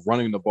Broncos were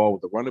running the ball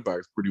with the running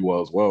backs pretty well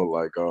as well.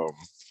 Like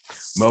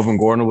Melvin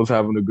Gordon was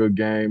having a good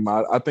game.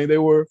 I think they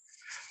were.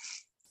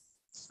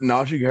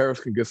 Najee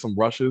Harris can get some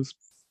rushes,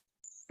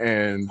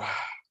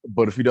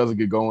 but if he doesn't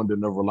get going,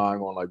 then they're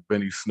relying on like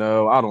Benny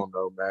Snell. I don't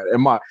know, man.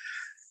 And my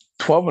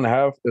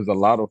 12.5 is a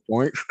lot of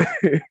points,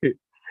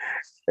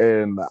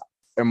 and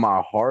in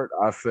my heart,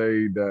 I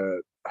say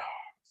that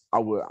I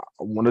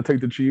want to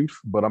take the Chiefs,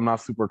 but I'm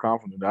not super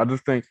confident. I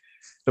just think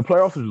the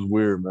playoffs are just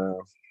weird, man.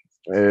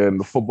 And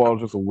the football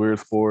is just a weird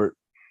sport.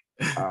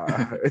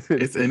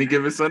 It's any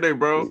given Sunday,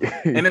 bro.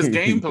 And it's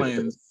game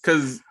plans.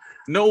 Because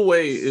no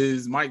way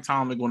is Mike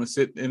Tomlin going to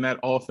sit in that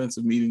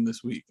offensive meeting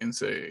this week and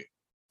say,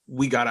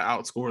 we got to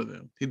outscore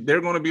them.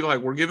 They're going to be like,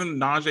 we're giving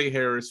Najee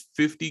Harris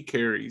 50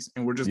 carries,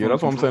 and we're just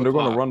that's what I'm saying. They're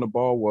going to run the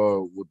ball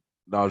well with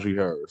Najee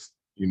Harris.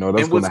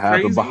 That's going to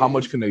happen. But how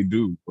much can they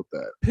do with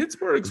that?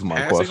 Pittsburgh's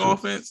passing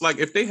offense, like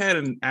if they had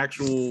an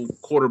actual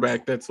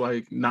quarterback that's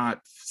like not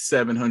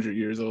 700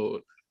 years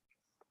old,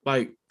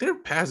 like their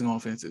passing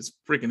offense is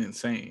freaking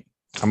insane.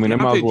 I mean, they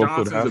might as well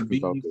put a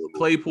beast,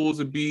 Claypool's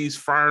a beast,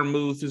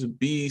 Freiermuth is a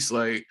beast.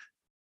 Like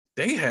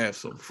they have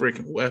some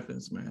freaking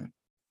weapons, man.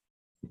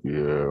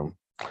 Yeah.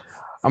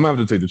 I'm gonna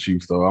have to take the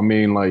Chiefs though. I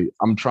mean, like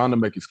I'm trying to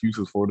make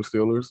excuses for the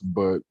Steelers,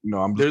 but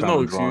I'm just there's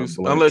no excuse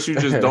unless you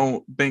just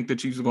don't think the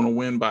Chiefs are going to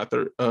win by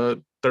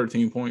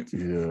 13 points.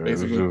 Yeah,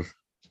 basically.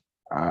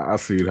 I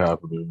see it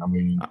happening. I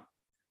mean,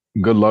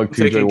 good luck, I'm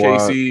taking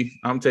KC.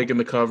 I'm taking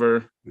the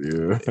cover.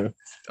 Yeah.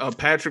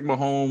 Patrick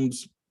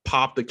Mahomes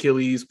popped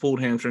Achilles,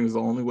 pulled hamstring is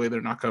the only way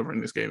they're not covering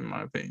this game, in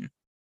my opinion.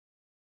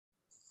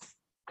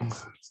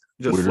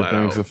 Just weird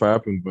things have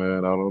happened, man.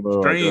 I don't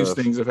know. Strange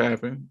things have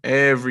happened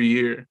every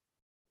year.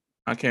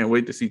 I can't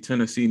wait to see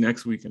Tennessee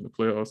next week in the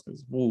playoffs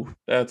because,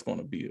 that's going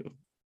to be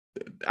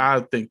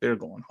I think they're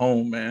going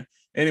home, man.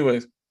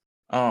 Anyways,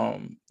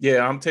 I'm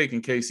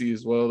taking KC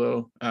as well,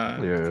 though.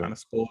 Kind of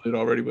spoiled it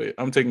already, but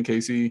I'm taking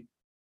KC.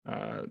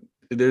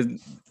 There's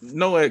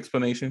no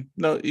explanation.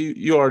 No,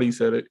 you already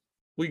said it.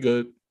 We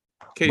good.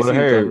 KC, but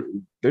hey,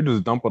 they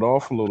just dump it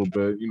off a little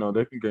bit.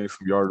 They can gain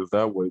some yardage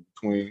that way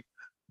between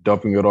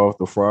dumping it off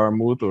the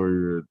Freiermuth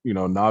or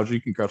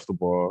Najee can catch the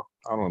ball.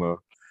 I don't know.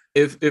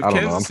 If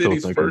Kansas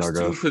City's first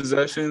two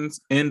possessions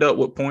end up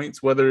with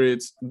points, whether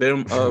it's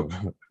them up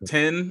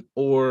 10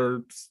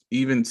 or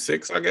even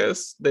 6, I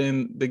guess,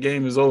 then the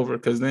game is over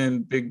because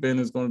then Big Ben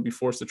is going to be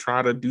forced to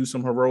try to do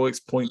some heroics,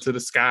 point to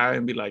the sky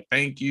and be like,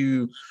 thank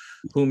you,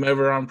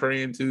 whomever I'm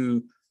praying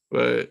to.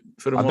 But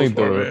for the most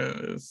part,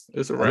 man,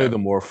 it's a wrap. I think the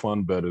more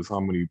fun bet is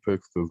how many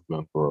picks does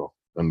Ben throw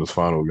in this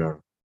final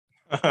game.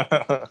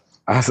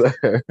 I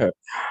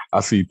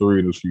see 3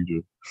 in the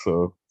future,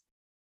 so.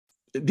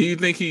 Do you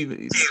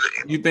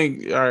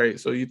think all right,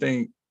 so you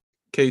think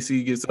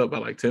KC gets up by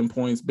like 10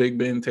 points. Big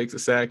Ben takes a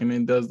sack and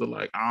then does the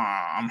like,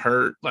 I'm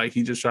hurt. Like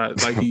he just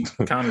tries, like he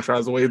kind of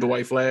tries to wave the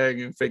white flag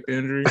and fake the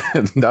injury.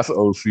 That's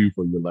OC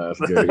for your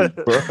last game.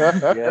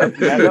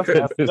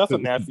 That's a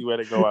nasty way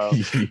to go out.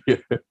 Yeah.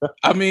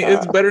 I mean,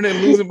 it's better than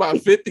losing by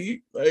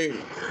 50. Like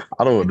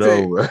I don't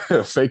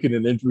know, faking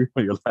an injury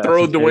for your last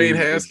throw game Dwayne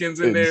Haskins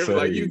in there, insane.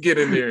 like you get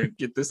in there and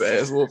get this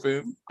ass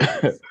whooping.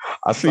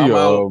 I see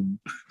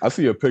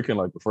you picking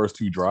like the first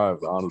 2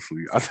 drives.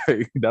 Honestly, I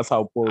think that's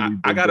how poorly.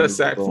 I got a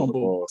sack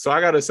fumble. So I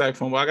got a sack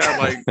fumble. I got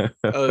like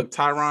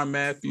Tyrann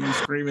Matthew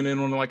screaming in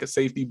on like a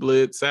safety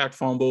blitz, sack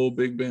fumble.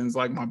 Big Ben's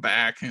like my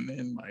back, and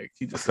then like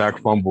he just sack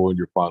fumble in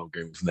your final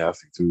game was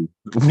nasty too.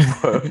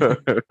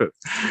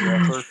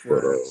 Yeah, for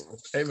sure.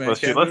 Hey man,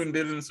 Cam Newton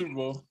did it in the Super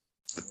Bowl.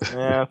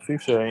 Yeah,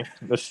 touche.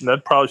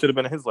 That probably should have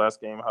been his last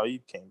game. How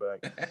he came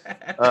back.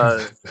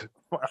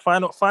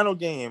 Final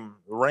game: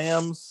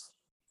 Rams.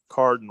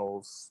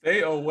 Cardinals.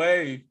 Stay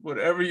away.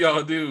 Whatever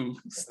y'all do,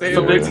 stay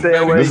away.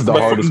 This is the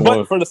hardest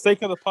one. For the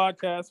sake of the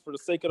podcast,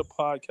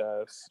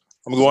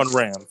 I'm going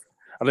Rams.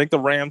 I think the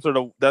Rams are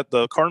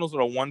the Cardinals are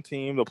the one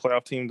team, the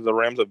playoff team that the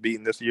Rams have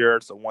beaten this year.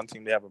 It's the one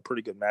team they have a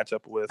pretty good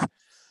matchup with.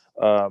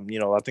 I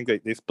think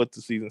they split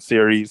the season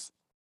series.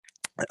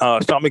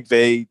 Sean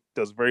McVay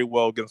does very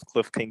well against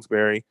Cliff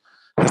Kingsbury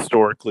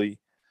historically.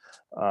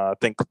 I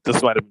think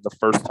this might have been the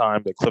first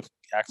time that Cliff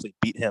actually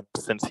beat him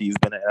since he's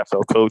been an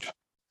NFL coach.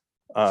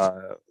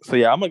 So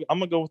yeah, I'm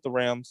gonna go with the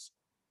Rams.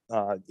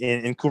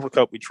 In Cooper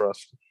Kupp, we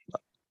trust.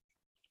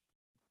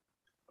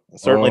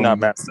 Certainly not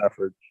Matt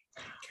Stafford.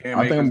 Cam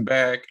Akers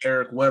back.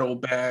 Eric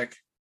Weddle back.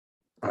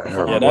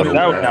 Yeah,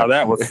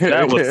 that was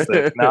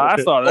sick. Now I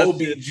saw that.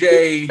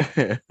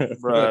 OBJ,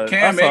 bro.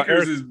 Cam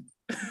Akers is.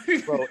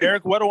 Bro,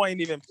 Eric Weddle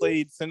ain't even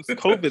played since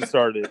COVID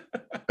started.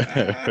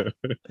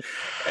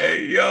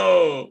 Hey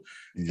yo,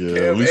 yeah.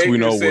 Cam at least Akers we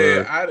know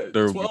where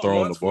they're 12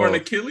 throwing months the ball. For an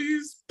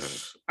Achilles,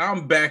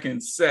 I'm back in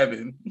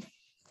 7.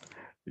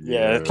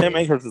 Yeah, Cam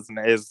Akers is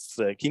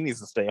sick. He needs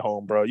to stay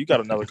home, bro. You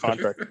got another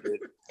contract.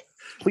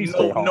 Please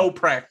stay home. No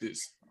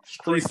practice.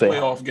 Please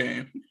playoff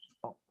game.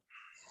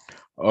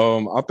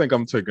 I think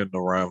I'm taking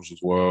the Rams as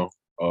well.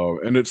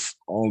 And it's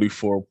only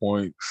 4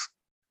 points.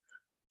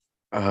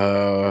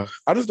 I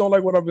just don't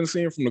like what I've been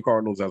seeing from the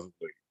Cardinals as of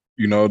late.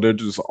 You know, they're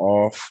just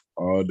off.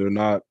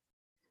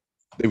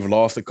 They've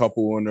lost a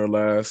couple in their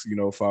last,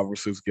 5 or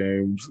 6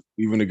 games.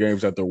 Even the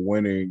games that they're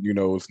winning,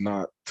 it's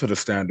not to the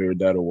standard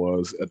that it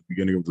was at the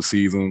beginning of the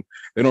season.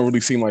 They don't really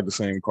seem like the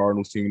same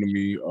Cardinals team to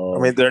me. I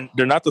mean,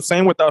 they're not the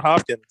same without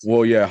Hopkins.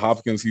 Well, yeah,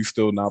 Hopkins, he's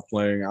still not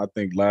playing. I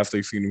think last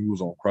they seen him, he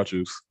was on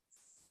crutches.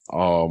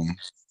 I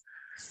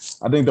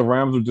think the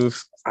Rams are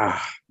just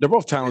they're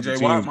both talented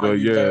teams, but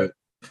yeah.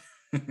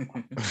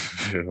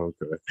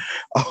 Okay.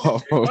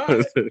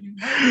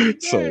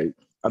 So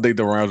I think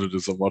the Rams are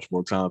just a much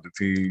more talented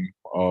team.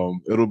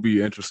 It'll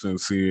be interesting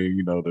seeing,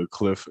 the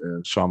Cliff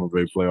and Sean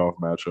McVay playoff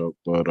matchup,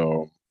 but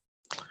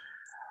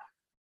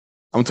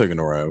I'm taking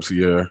the Rams.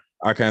 Yeah,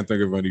 I can't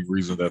think of any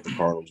reason that the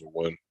Cardinals will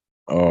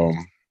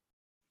win.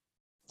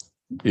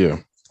 Yeah,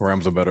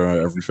 Rams are better at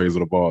every phase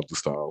of the ball at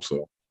this time.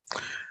 So,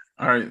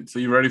 all right. So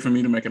you ready for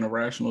me to make an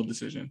irrational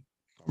decision?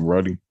 I'm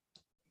ready.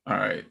 All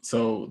right.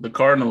 So the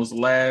Cardinals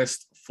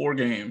last 5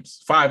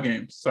 games,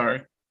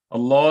 a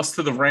loss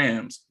to the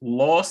Rams,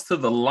 loss to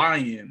the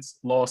Lions,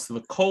 loss to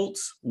the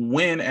Colts,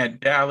 win at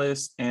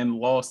Dallas, and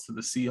loss to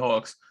the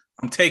Seahawks.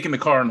 I'm taking the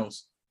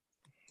Cardinals.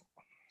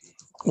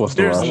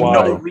 There's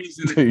no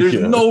reason. There's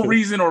no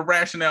reason or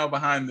rationale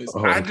behind this.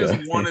 Okay. I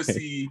just want to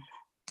see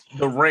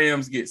the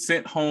Rams get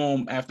sent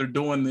home after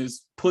doing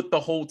this, put the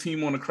whole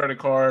team on a credit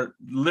card,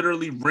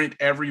 literally rent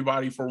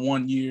everybody for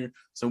 1 year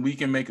so we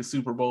can make a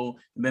Super Bowl,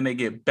 and then they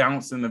get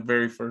bounced in the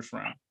very first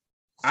round.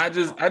 I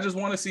just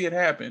want to see it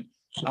happen.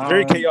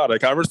 Very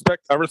chaotic. I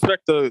respect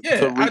the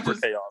Reaper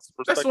chaos.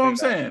 That's what I'm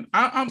saying.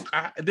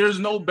 There's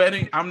no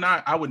betting.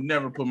 I would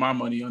never put my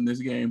money on this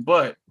game,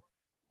 but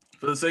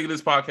for the sake of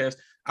this podcast,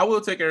 I will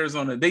take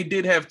Arizona. They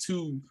did have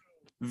 2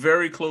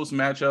 very close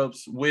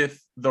matchups with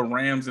the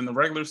Rams in the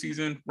regular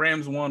season.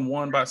 Rams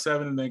won by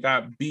 7, and they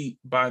got beat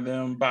by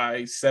them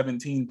by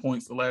 17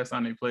 points the last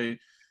time they played.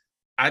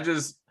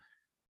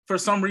 For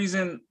some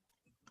reason,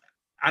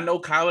 I know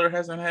Kyler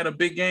hasn't had a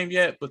big game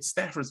yet, but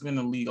Stafford's been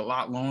in the league a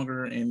lot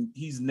longer, and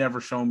he's never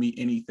shown me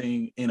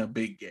anything in a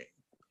big game.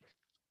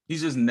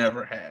 He's just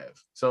never have.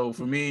 So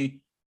for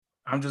me,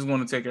 I'm just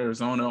going to take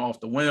Arizona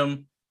off the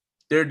whim.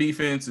 Their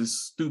defense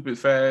is stupid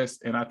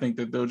fast, and I think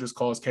that they'll just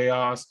cause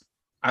chaos.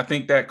 I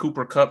think that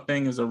Cooper Kupp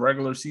thing is a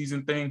regular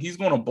season thing. He's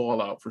going to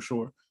ball out for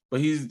sure,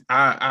 but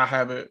I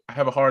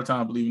have a hard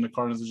time believing the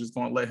Cardinals are just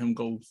going to let him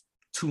go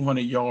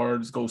 200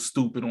 yards, go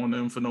stupid on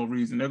them for no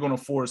reason. They're going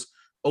to force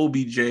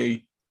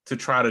OBJ to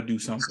try to do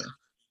something,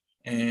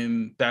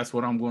 and that's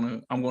what I'm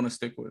going to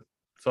stick with.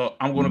 So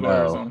I'm going to go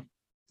Arizona.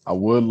 I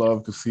would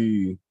love to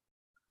see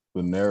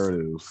the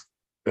narratives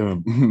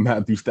if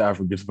Matthew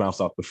Stafford gets bounced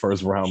out the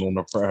first round on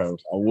the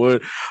Rams.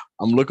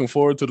 I'm looking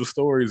forward to the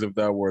stories if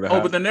that were to happen.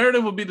 Oh, but the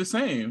narrative would be the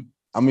same.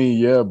 I mean,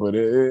 yeah, but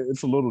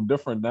it's a little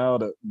different now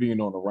that being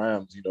on the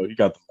Rams. You know, you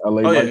got the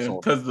LA lights on.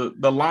 Because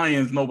the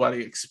Lions,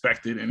 nobody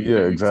expected anything.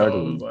 Yeah, exactly.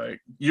 So it was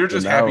like you're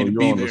just happy to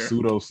be on there. The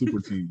pseudo super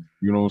team.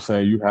 You know what I'm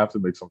saying? You have to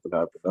make something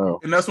happen now.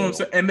 And that's what I'm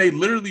saying. And they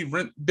literally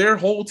rent their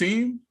whole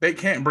team. They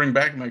can't bring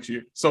back next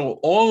year. So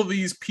all of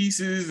these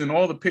pieces and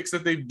all the picks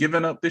that they've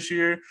given up this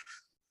year,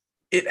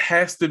 it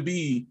has to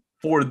be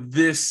for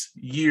this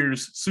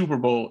year's Super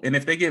Bowl. And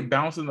if they get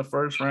bounced in the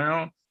first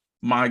round,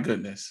 my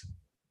goodness,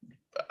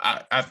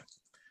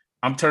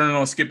 I'm turning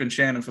on Skip and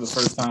Shannon for the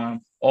first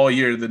time all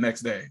year the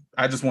next day.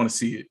 I just want to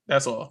see it.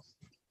 That's all.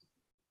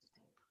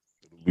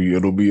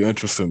 It'll be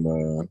interesting,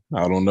 man.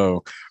 I don't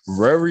know.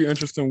 Very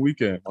interesting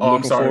weekend.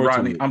 I'm sorry,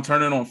 Rodney. I'm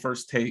turning on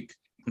First Take.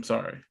 I'm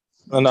sorry.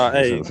 No,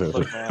 hey,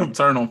 I'm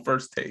turning on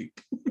First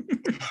Take.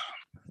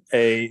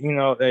 Hey,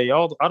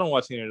 y'all. I don't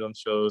watch any of them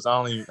shows.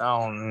 I don't.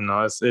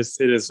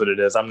 It is what it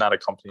is. I'm not a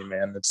company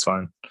man. It's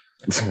fine.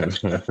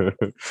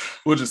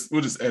 We'll just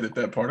edit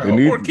that part out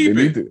they or keep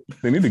it.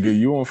 They need to get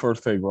you on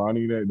First Take,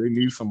 Ronnie. They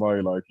need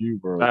somebody like you,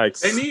 bro.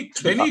 They need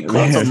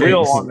Colts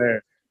real on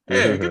there.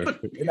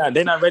 Yeah,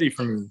 they're not ready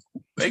for me.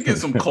 They get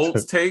some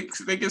Colts takes.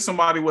 They get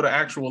somebody with an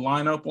actual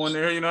lineup on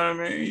there. You know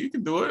what I mean? You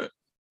can do it.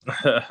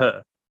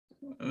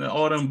 And then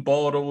all them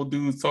bald old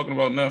dudes talking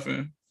about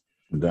nothing.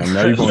 Damn,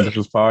 now you're going to get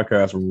this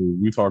podcast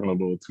removed. We talking a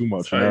little too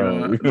much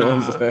now. You know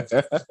what I'm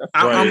saying?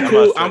 I'm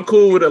cool. I'm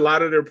cool with a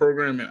lot of their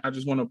programming. I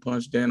just want to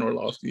punch Dan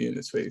Orlovsky in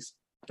his face.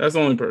 That's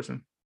the only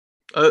person.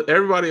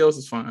 Everybody else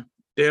is fine.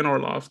 Dan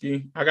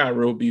Orlovsky, I got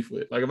real beef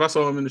with. Like if I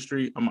saw him in the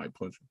street, I might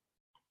punch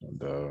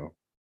him.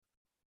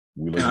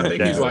 And, I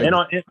think he's like. And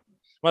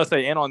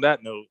on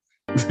that note.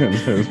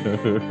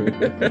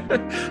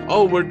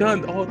 Oh, we're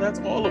done. Oh, that's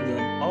all of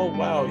them. Oh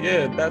wow,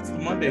 yeah, that's the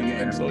Monday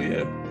game. So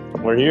yeah,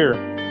 we're here.